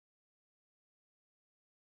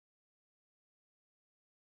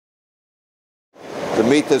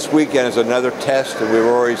meet this weekend is another test, and we've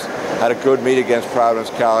always had a good meet against Providence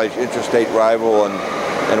College, interstate rival,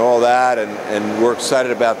 and all that, and we're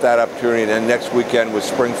excited about that opportunity. And then next weekend with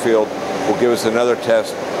Springfield will give us another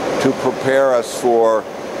test to prepare us for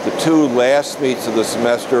the two last meets of the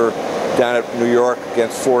semester down at New York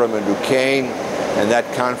against Fordham and Duquesne, and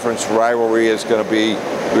that conference rivalry is going to be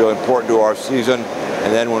real important to our season.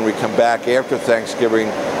 And then when we come back after Thanksgiving,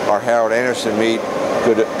 our Harold Anderson meet,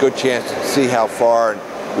 good chance to see how far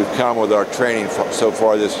we've come with our training so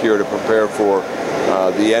far this year to prepare for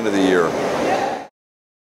the end of the year.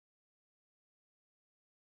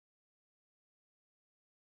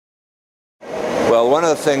 Well, one of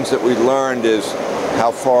the things that we learned is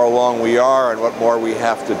how far along we are and what more we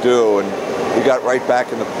have to do. And we got right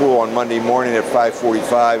back in the pool on Monday morning at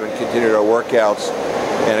 5:45 and continued our workouts.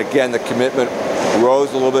 And again, the commitment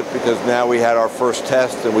rose a little bit because now we had our first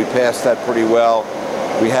test and we passed that pretty well.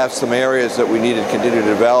 We have some areas that we need to continue to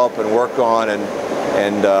develop and work on,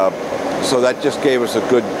 and so that just gave us a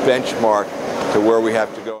good benchmark to where we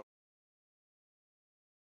have to go.